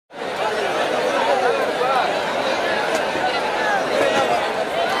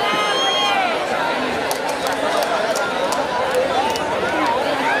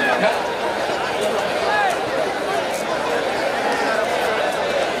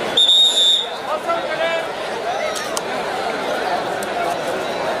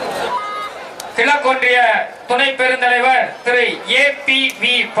கிழக்கொன்றிய துணை பெருந்தலைவர் திரு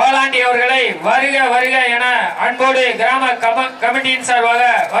ஏபிவி பாலாண்டி அவர்களை வருக வருக என அன்போடு கிராம கமிட்டியின் சார்பாக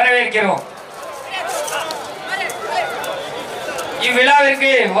வரவேற்கிறோம்.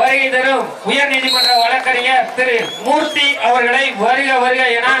 இவ்விழாவிற்கு வருகை தரும் உயர் நீதிமன்ற வழக்கறிஞர் திரு மூர்த்தி அவர்களை வருக வருக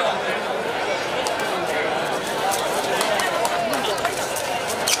என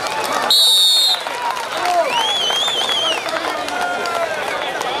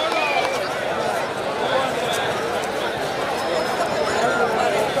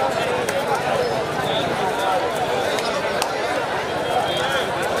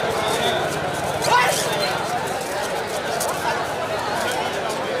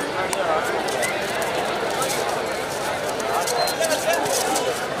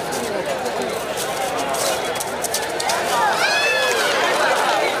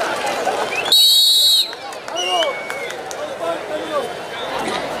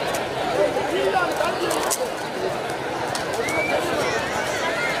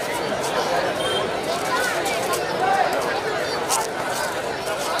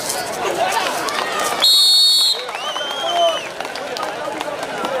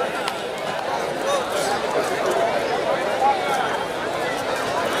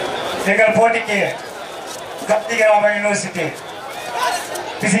எங்கள் போட்டிக்கு கந்திகிராம யூனிவர்சிட்டி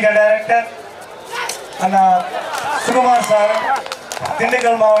பிசிக்கல் டைரக்டர் அண்ணா சுகுமார் சார்,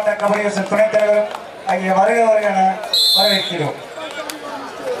 திண்டுக்கல் மாவட்ட கபடி துணைத் தலைவரும் ஆகிய வருக வருக என வரவேற்கிறோம்.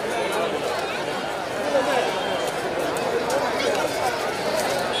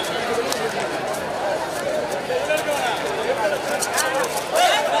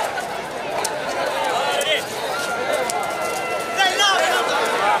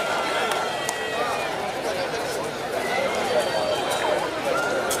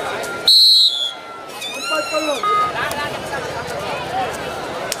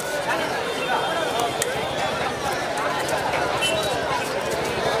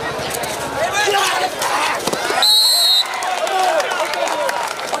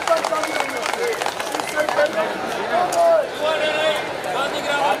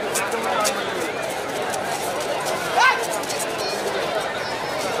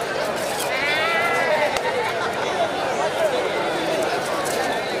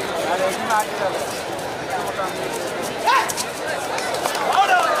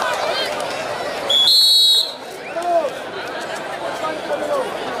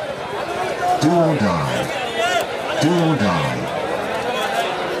 Do or die. Do or die.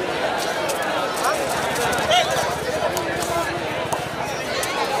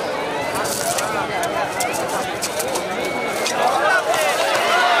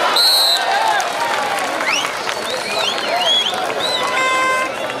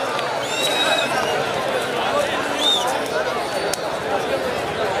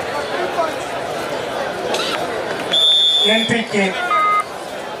 NKP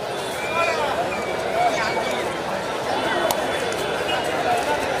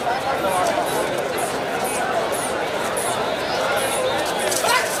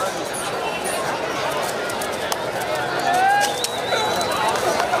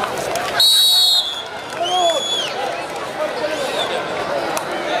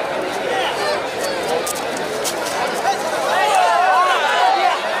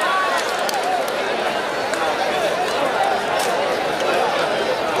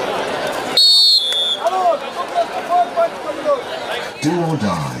Do or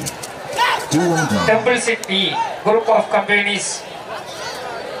die. Do or die. Temple City Group of Companies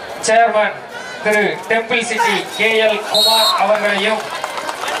Chairman Thiru Temple City KL Kumar அவர்களையும்,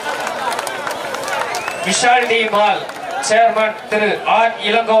 விஷால் டி மால் சேர்மன் திரு ஆர்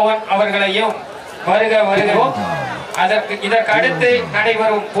இளங்கோவன் அவர்களையும் வருக வருகிறோம். இதற்கு அடுத்து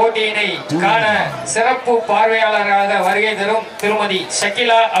நடைபெறும் போட்டியினை காண சிறப்பு பார்வையாளராக வருகை தரும் திருமதி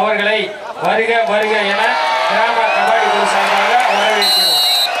ஷகிலா அவர்களை வருக வருக என கிராம கபாடி குழு சார்பாக வரவேற்கிறோம்.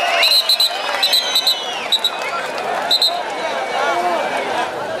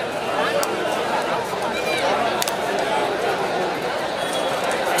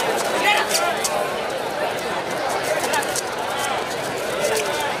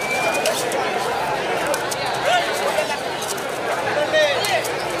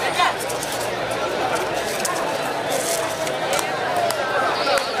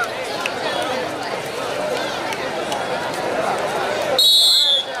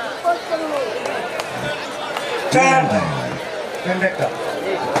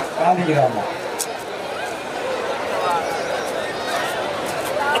 Gandhigram.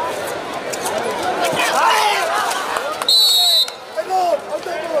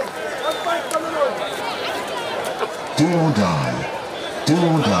 Do or die. Do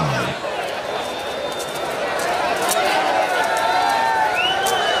or die.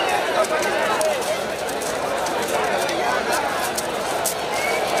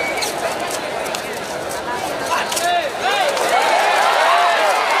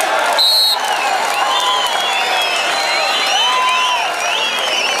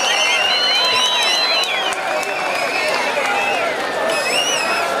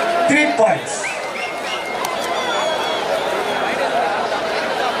 3 points.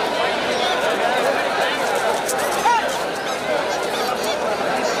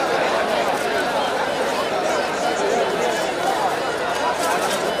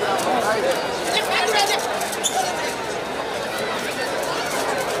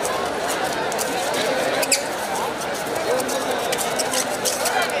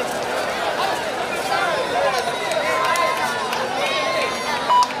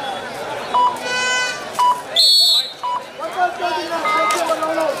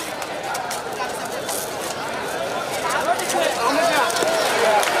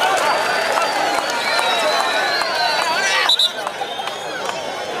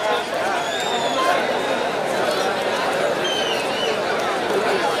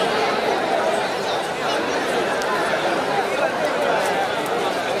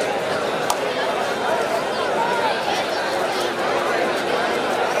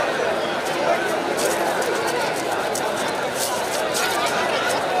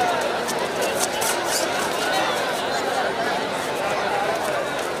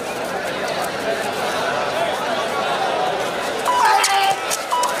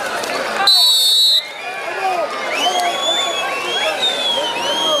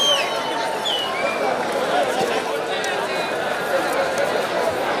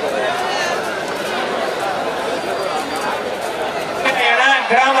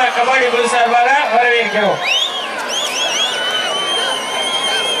 கிராம கபாடி குழு சார்பாக வரவேற்கிறோம்.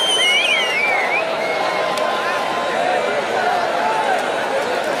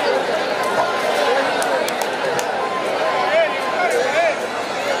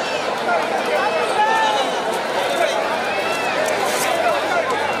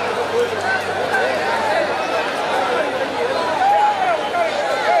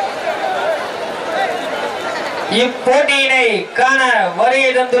 இப்போட்டியினை காண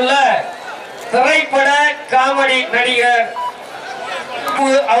வருகை தந்துள்ள திரைப்பட காமெடி நடிகர்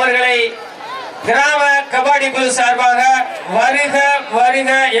அவர்களை கிராம கபாடி குழு சார்பாக வருக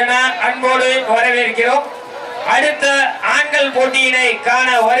வருக என அன்போடு வரவேற்கிறோம். அடுத்த ஆண்கள் போட்டியினை காண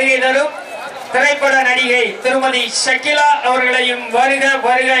வருகை தரும் திரைப்பட நடிகை திருமதி ஷக்கிலா அவர்களையும் வருக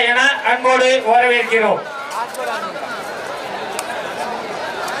வருக என அன்போடு வரவேற்கிறோம்.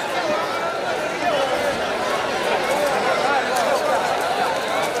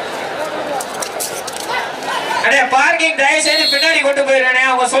 பார்க்கிங் தயவு செய்து பின்னாடி கொண்டு போயிருக்கேன்.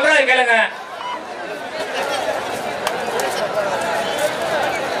 அவங்க சொல்றது கேளுங்க.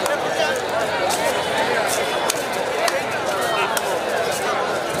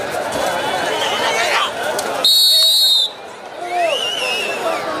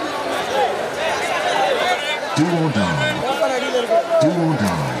 Do or die. Do or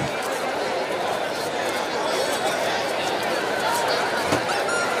die.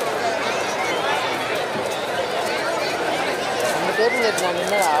 நான்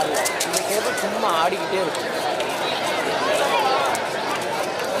என்ன ஆடல. இந்த டேபிள் சும்மா ஆடிக்கிட்டே இருக்கும்.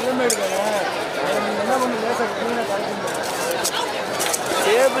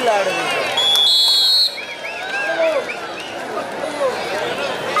 டேபிள் ஆடுது.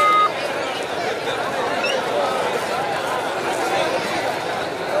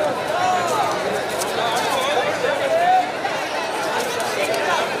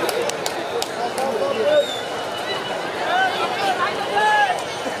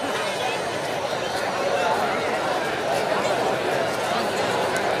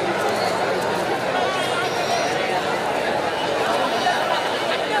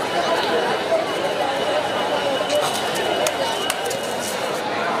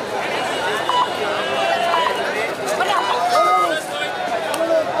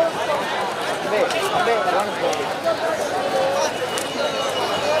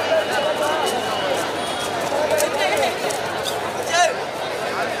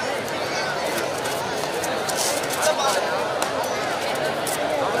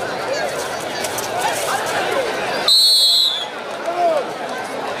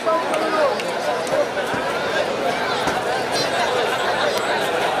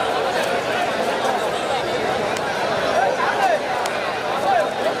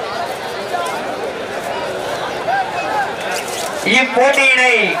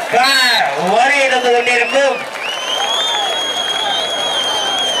 இப்போட்டியினை காண வருகை தந்து கொண்டிருக்கும்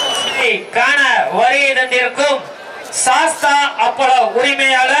சாஸ்தா அப்பள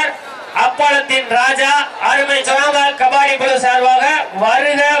உரிமையாளர் அப்பளத்தின் ராஜா அருமை ஜனங்கள் கபாடி குழு சார்பாக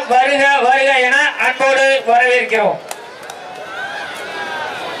வருக வருக வருக என அன்போடு வரவேற்கிறோம்.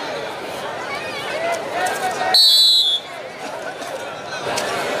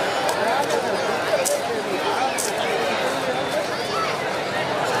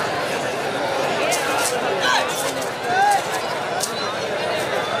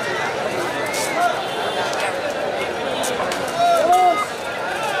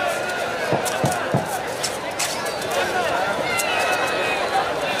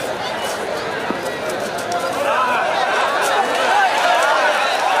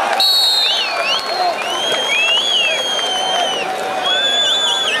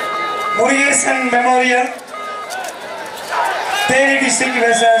 Memorial Theni district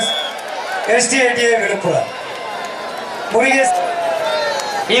versus STATA Villupuram.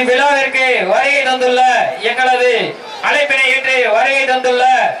 இவ்விழாவிற்கு வருகை தந்துள்ள எங்களது அழைப்பினை ஏற்று வருகை தந்துள்ள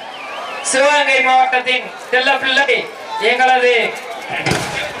சிவகங்கை மாவட்டத்தின் செல்லப்பிள்ளை எங்களது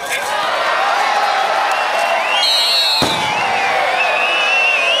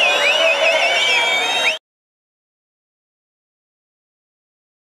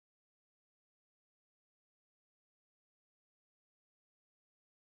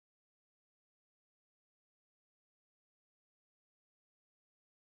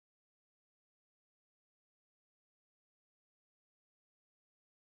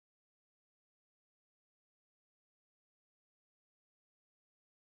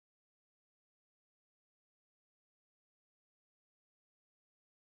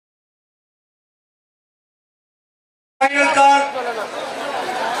Final call.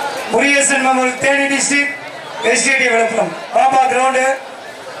 Muriyasan Memorial Theni District STATA Villupuram. பாப்பா கிரவுண்ட்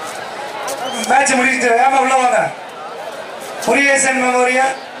மேட்ச் முடிஞ்சிட்டு வேமா உள்ள வாங்க. முரியேசன்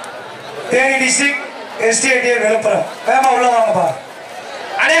memorial Theni district STATA Villupuram. வேமா உள்ள வாங்கப்பா.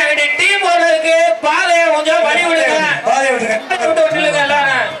 அடே இந்த டீம் ஓடுறதுக்கு பாதையை கொஞ்சம் வழி விடுங்க. பாதையை விடுங்க. விட்டுங்க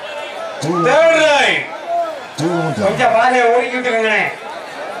எல்லாரும். Third right. கொஞ்சம் பாதையை ஓடிக்கிட்டு இருக்கீங்க.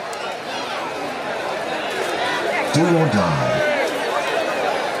 Do or die.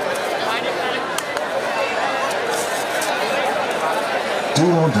 Do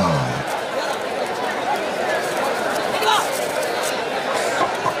or die.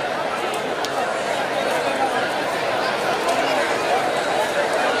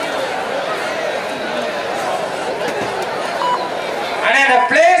 அண்ணே அந்த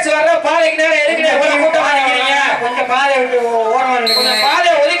பிளேஸ் வர பாதைக்கு நேரா எதுக்குனே இவ்வளவு கூட்டமா நிக்கிறீங்க? கொஞ்சம் பாதை விட்டு ஓரமா நில்லுங்க. கொஞ்சம்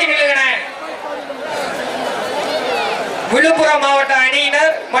பாதை ஒதுக்கி நில்லுங்கண்ணே. விழுப்புரம் மாவட்ட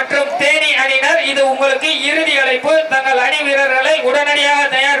அணியினர் மற்றும் தேனி அணியினர் இது உங்களுக்கு இறுதி அழைப்பு. தங்கள் அணி வீரர்களை உடனடியாக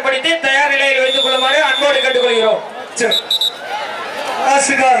தயார்படுத்தி தயார் நிலையில் வைத்துக் கொள்ளுமாறு அன்போடு கேட்டுக்கொள்கிறோம்.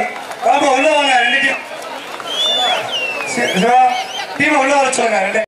 உள்ள வாங்க. டீம் உள்ள வர சொல்லுங்க.